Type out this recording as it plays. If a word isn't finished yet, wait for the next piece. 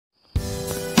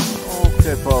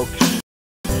Okay, folks,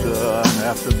 it's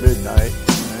after midnight,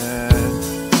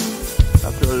 and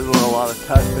after doing a lot of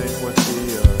testing with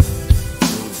the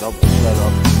double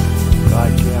setup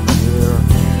guide camera here,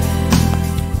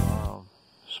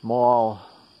 small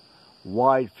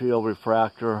wide field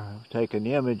refractor, taking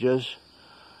the images,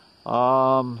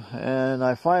 and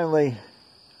I finally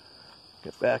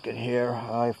get back in here.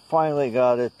 I finally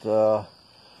got it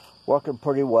working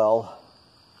pretty well.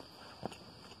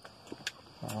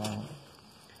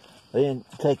 They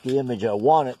didn't take the image I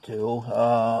wanted to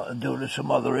due to some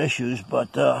other issues,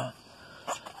 but you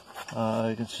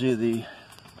can see the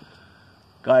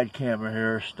guide camera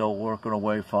here still working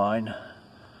away fine.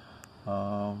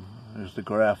 There's the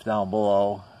graph down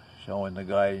below showing the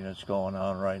guiding that's going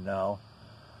on right now.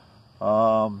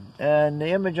 And the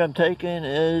image I'm taking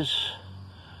is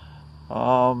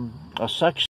a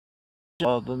section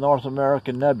of the North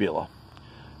American Nebula.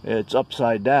 It's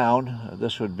upside down.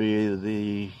 This would be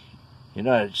the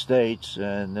United States,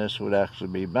 and this would actually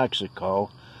be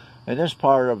Mexico. And this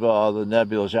part of the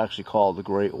nebula is actually called the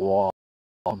Great Wall.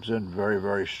 It comes in very,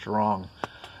 very strong.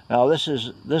 Now this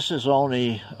is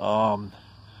only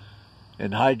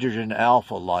in hydrogen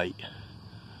alpha light.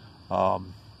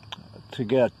 To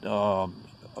get a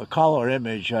color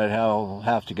image, I'd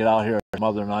have to get out here some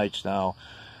other nights now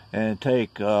and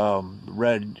take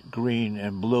red, green,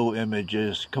 and blue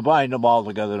images, combine them all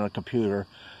together in a computer,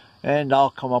 and I'll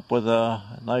come up with a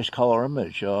nice color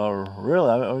image. Really,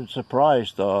 I was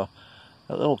surprised. That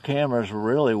little camera is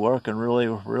really working really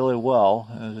well.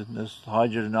 And this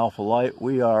hydrogen alpha light,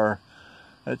 we are,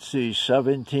 let's see,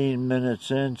 17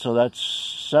 minutes in, so that's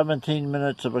 17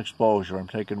 minutes of exposure. I'm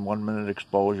taking 1-minute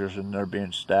exposures, and they're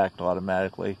being stacked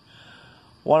automatically,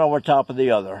 one over top of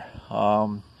the other.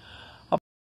 I'll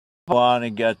go on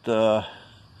and get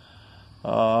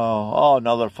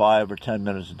another 5 or 10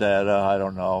 minutes of data. I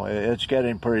don't know. It's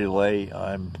getting pretty late.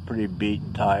 I'm pretty beat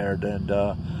and tired, and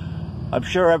I'm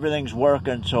sure everything's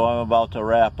working, so I'm about to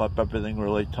wrap up everything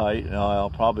really tight. I'll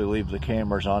probably leave the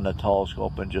cameras on the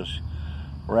telescope and just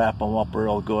wrap them up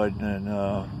real good and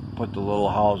put the little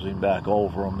housing back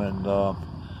over them, and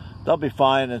they'll be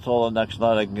fine until the next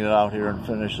night I can get out here and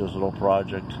finish this little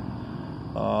project.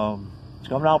 It's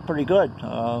coming out pretty good.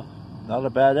 Not a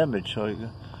bad image. So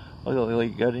you're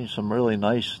getting some really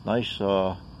nice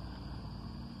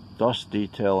dust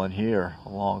detail in here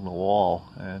along the wall,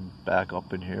 and back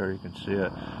up in here you can see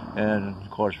it, and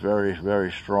of course very,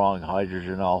 very strong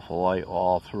hydrogen alpha light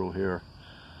all through here.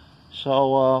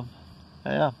 So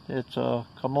yeah, it's come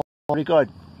along pretty good.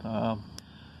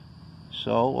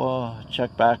 So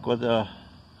check back with me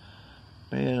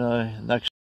in next,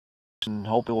 and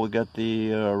hopefully we'll get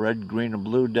the red, green, and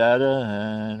blue data,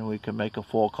 and we can make a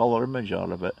full color image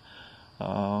out of it.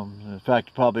 In fact,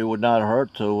 it probably would not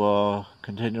hurt to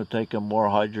continue taking more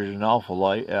hydrogen alpha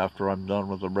light after I'm done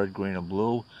with the red, green, and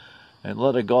blue, and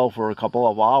let it go for a couple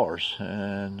of hours,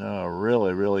 and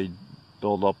really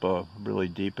build up a really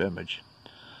deep image.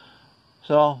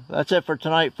 So that's it for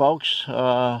tonight, folks.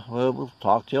 We'll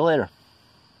talk to you later.